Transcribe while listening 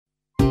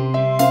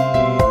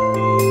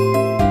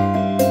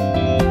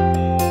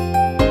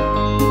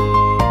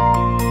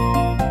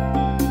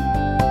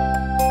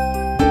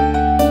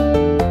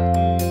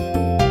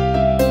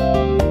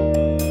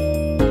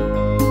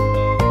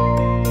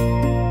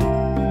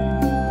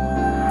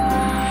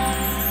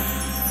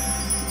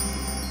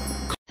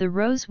The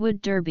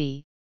Rosewood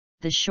Derby,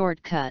 The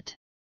Shortcut.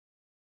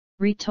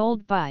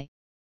 Retold by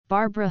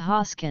Barbara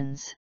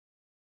Hoskins.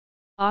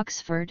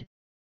 Oxford,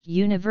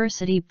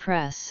 University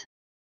Press.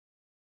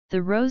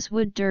 The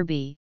Rosewood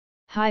Derby.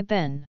 Hi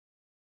Ben.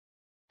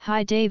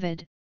 Hi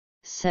David,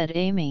 said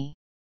Amy.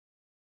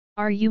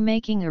 Are you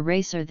making a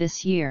racer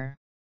this year?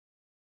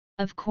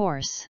 Of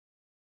course,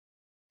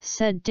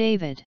 said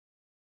David.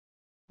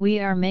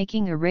 We are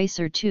making a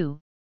racer too,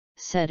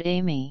 said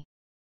Amy.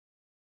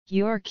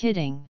 You're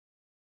kidding,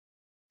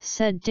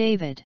 said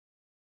David.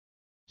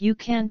 You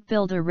can't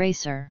build a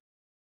racer.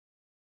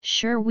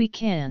 Sure we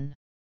can,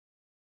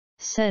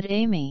 said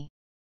Amy.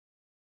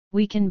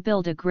 We can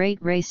build a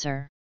great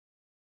racer.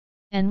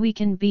 And we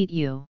can beat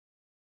you,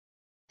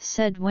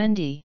 said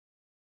Wendy.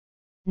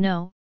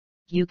 No,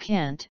 you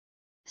can't,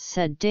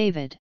 said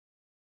David.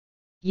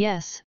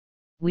 Yes,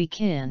 we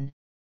can,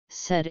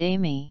 said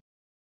Amy.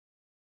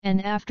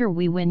 And after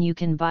we win you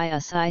can buy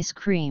us ice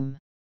cream.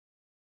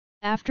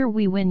 After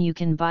we win you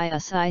can buy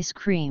us ice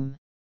cream,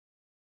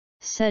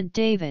 said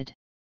David.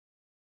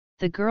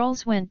 The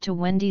girls went to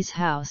Wendy's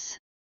house.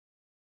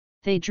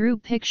 They drew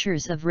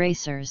pictures of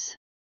racers.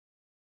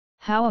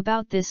 How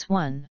about this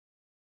one?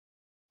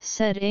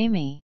 Said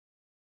Amy.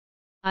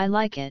 I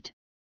like it,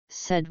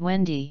 said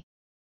Wendy.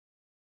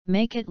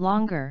 Make it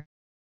longer,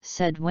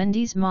 said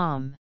Wendy's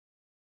mom.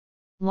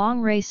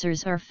 Long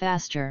racers are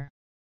faster.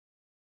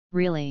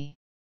 Really?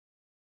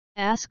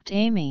 Asked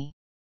Amy.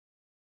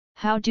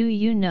 How do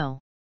you know?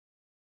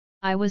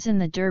 I was in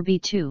the Derby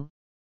too,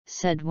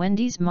 said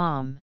Wendy's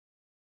mom.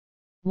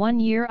 One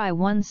year I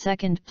won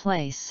second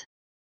place.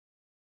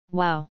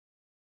 Wow,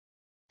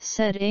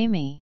 said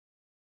Amy.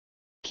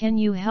 Can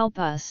you help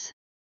us?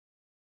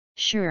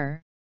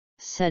 Sure,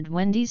 said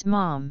Wendy's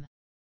mom.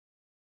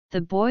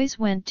 The boys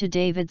went to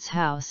David's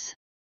house.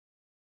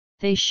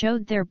 They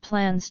showed their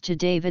plans to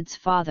David's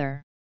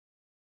father.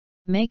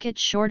 Make it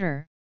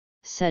shorter,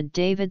 said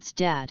David's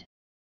dad.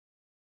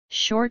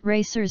 Short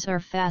racers are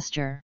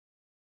faster.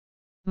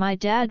 My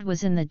dad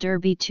was in the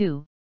Derby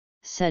too,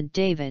 said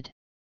David.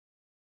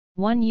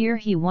 One year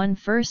he won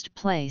first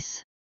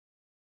place.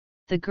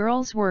 The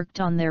girls worked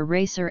on their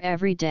racer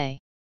every day.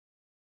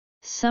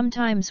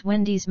 Sometimes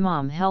Wendy's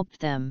mom helped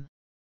them.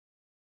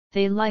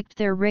 They liked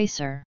their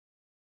racer.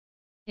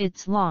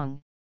 It's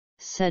long,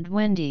 said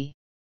Wendy.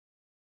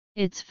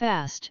 It's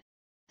fast,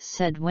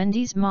 said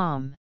Wendy's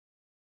mom.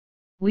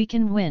 We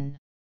can win,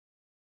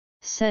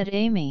 said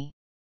Amy.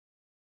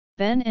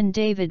 Ben and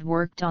David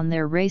worked on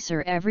their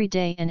racer every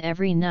day and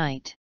every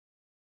night.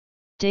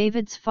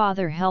 David's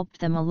father helped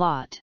them a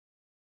lot.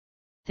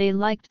 They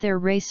liked their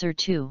racer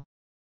too.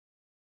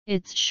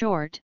 It's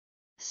short,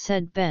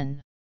 said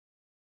Ben.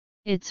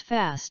 It's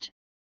fast,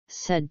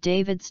 said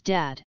David's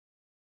dad.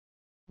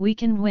 We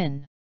can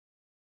win,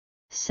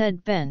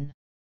 said Ben.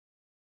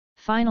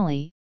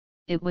 Finally,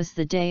 it was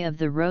the day of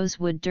the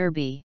Rosewood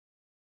Derby.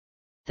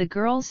 The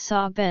girls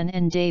saw Ben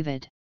and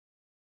David.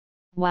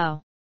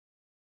 Wow,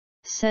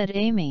 said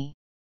Amy.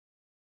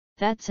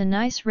 That's a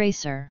nice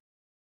racer.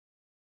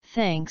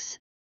 Thanks,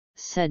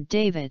 said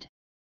David.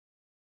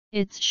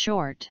 It's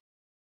short,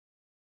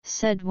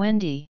 said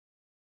Wendy.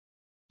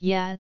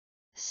 Yeah,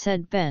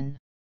 said Ben.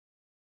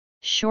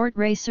 Short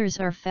racers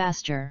are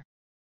faster.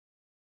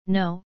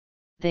 No,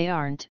 they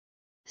aren't,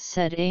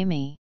 said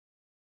Amy.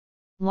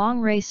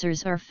 Long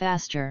racers are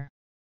faster.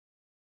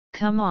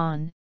 Come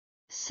on,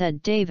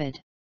 said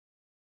David.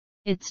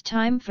 It's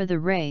time for the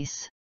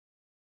race.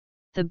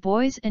 The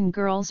boys and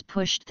girls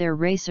pushed their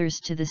racers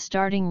to the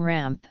starting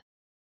ramp.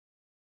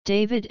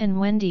 David and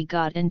Wendy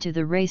got into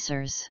the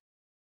racers.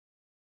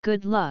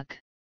 Good luck,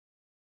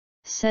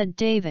 said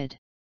David.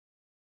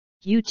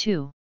 You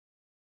too,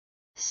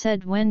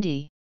 said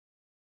Wendy.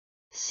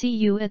 See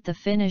you at the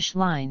finish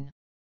line.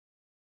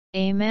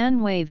 A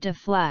man waved a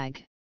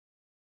flag.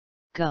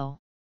 Go,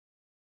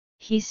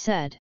 he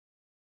said.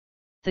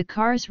 The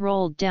cars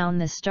rolled down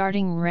the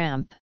starting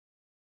ramp.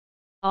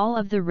 All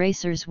of the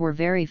racers were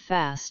very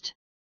fast.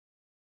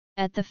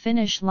 At the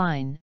finish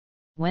line,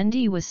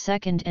 Wendy was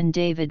second and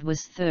David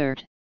was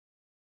third.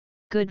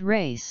 Good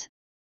race,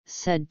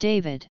 said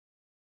David.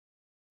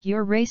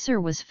 Your racer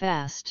was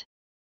fast.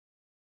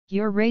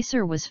 Your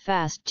racer was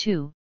fast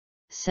too,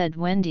 said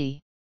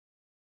Wendy.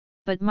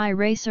 But my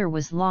racer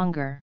was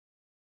longer.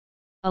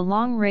 A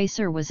long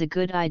racer was a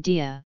good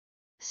idea,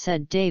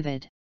 said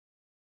David.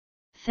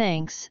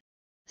 Thanks,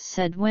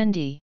 said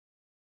Wendy.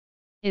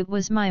 It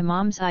was my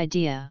mom's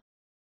idea.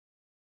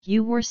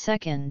 You were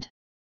second,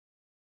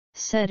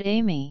 said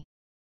Amy.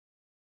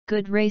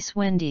 Good race,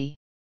 Wendy.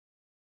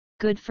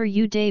 Good for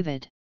you,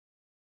 David,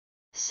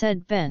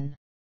 said Ben.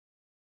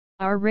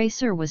 Our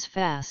racer was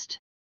fast.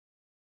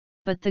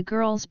 But the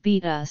girls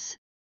beat us,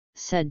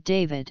 said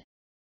David.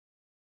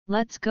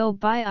 Let's go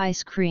buy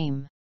ice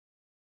cream.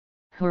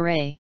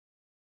 Hooray,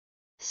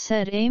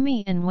 said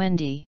Amy and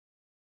Wendy.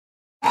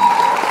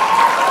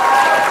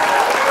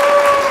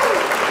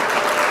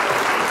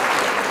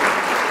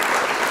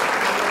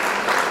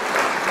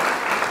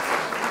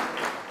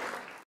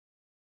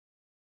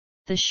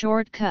 The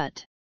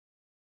Shortcut.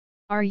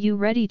 Are you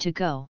ready to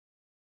go?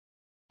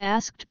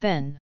 Asked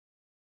Ben.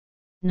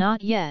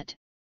 Not yet,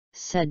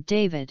 said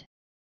David.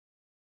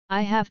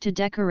 I have to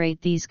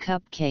decorate these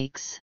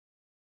cupcakes.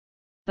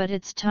 But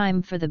it's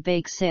time for the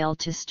bake sale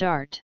to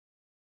start,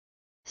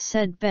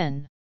 said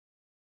Ben.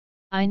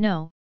 I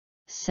know,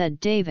 said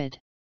David.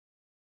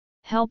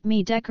 Help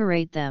me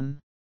decorate them.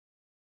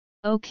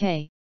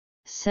 Okay,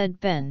 said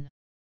Ben.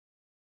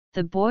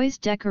 The boys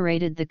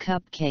decorated the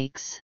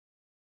cupcakes.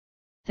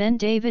 Then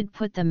David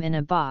put them in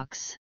a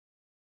box.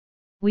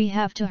 We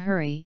have to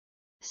hurry,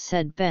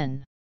 said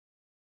Ben.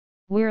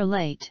 We're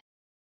late.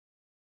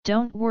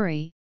 Don't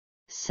worry,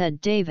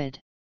 said David.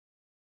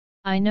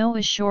 I know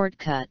a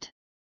shortcut.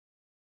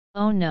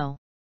 Oh no,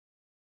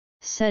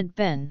 said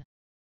Ben.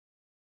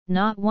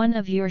 Not one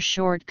of your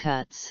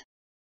shortcuts.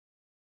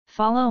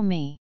 Follow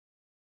me,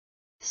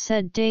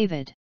 said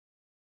David.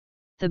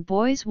 The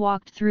boys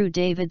walked through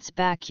David's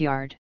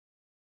backyard.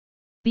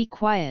 Be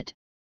quiet,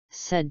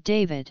 said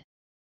David.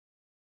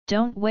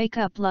 Don't wake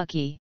up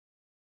Lucky.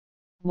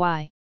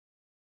 Why?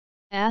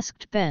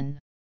 Asked Ben.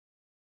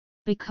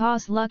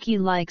 Because Lucky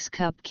likes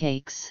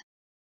cupcakes,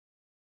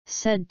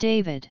 said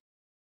David.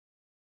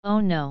 Oh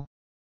no,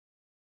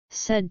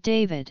 said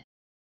David.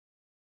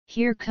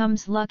 Here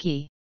comes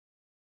Lucky.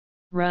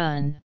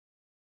 Run.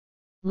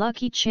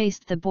 Lucky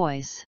chased the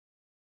boys.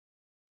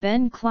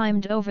 Ben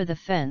climbed over the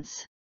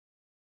fence.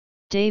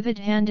 David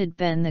handed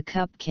Ben the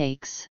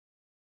cupcakes.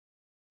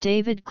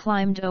 David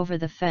climbed over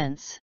the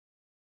fence.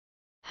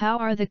 How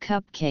are the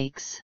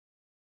cupcakes?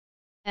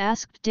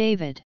 Asked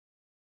David.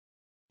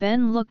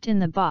 Ben looked in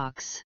the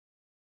box.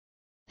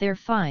 They're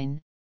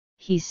fine,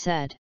 he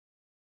said.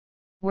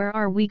 Where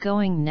are we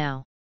going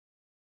now?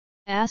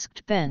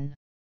 Asked Ben.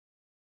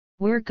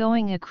 We're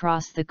going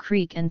across the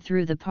creek and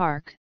through the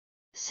park,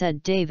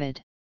 said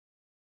David.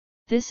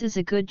 This is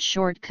a good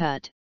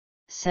shortcut,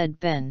 said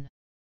Ben.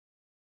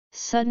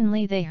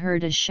 Suddenly they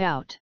heard a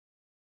shout.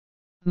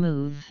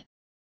 Move,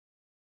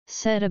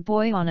 said a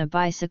boy on a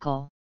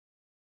bicycle.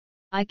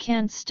 I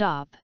can't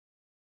stop.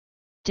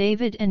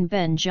 David and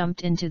Ben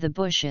jumped into the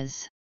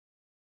bushes.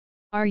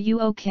 Are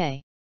you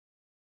okay?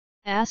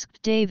 Asked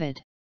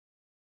David.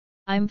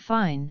 I'm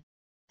fine,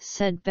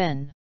 said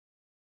Ben.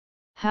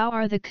 How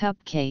are the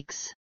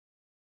cupcakes?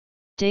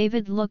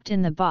 David looked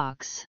in the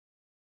box.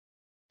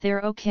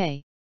 They're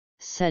okay,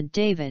 said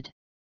David.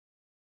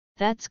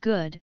 That's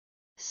good,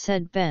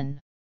 said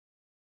Ben.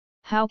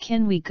 How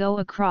can we go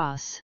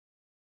across?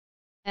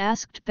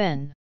 Asked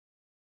Ben.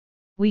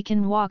 We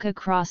can walk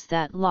across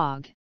that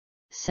log,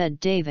 said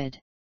David.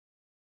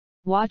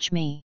 Watch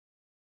me.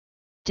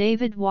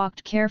 David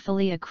walked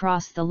carefully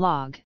across the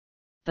log,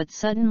 but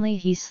suddenly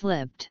he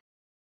slipped.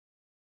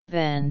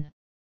 Ben,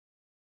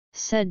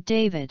 said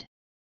David.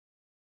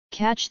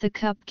 Catch the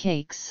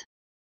cupcakes.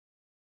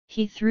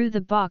 He threw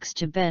the box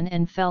to Ben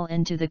and fell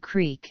into the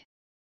creek.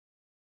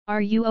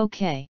 Are you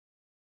okay?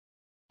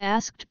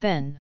 Asked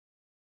Ben.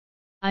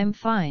 I'm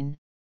fine,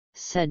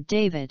 said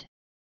David.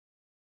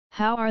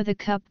 How are the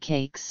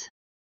cupcakes?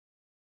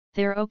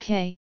 They're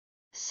okay,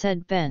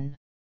 said Ben.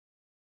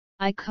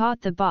 I caught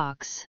the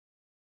box.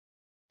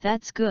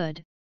 That's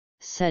good,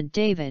 said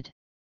David.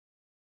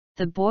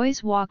 The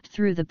boys walked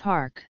through the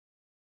park.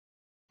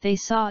 They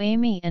saw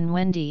Amy and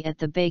Wendy at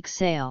the bake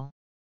sale.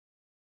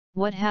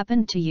 What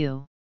happened to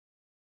you?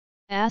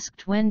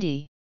 Asked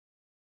Wendy.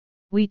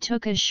 We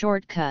took a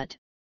shortcut,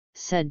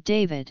 said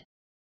David.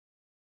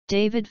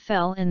 David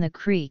fell in the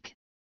creek,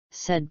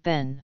 said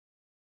Ben.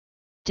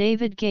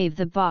 David gave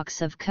the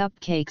box of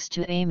cupcakes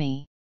to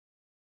Amy.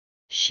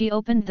 She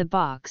opened the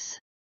box.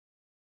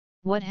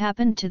 What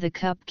happened to the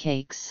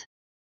cupcakes?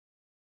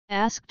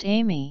 Asked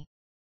Amy.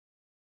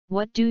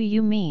 What do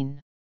you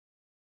mean?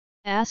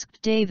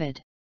 Asked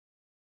David.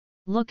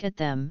 Look at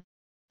them,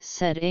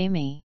 said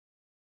Amy.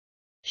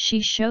 She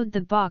showed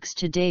the box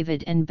to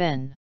David and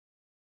Ben.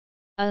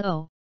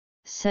 Oh,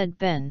 said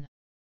Ben.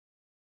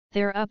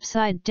 They're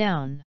upside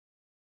down.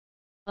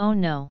 Oh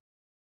no,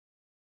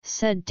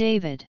 said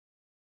David.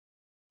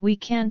 We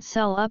can't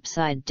sell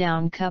upside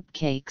down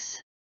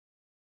cupcakes.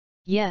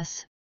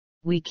 Yes,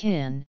 we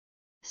can,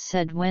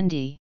 said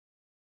Wendy.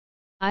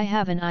 I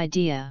have an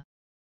idea.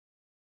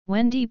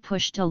 Wendy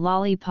pushed a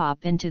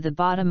lollipop into the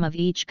bottom of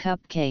each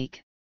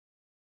cupcake.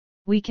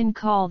 We can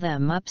call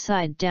them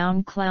upside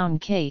down clown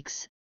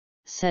cakes,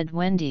 said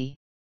Wendy.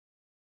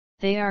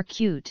 They are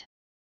cute,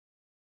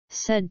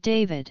 said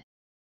David.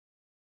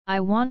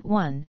 I want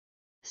one,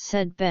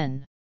 said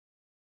Ben.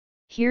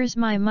 Here's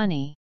my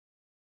money.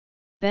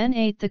 Ben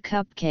ate the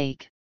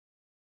cupcake.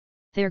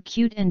 They're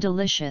cute and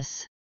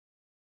delicious,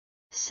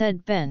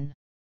 said Ben.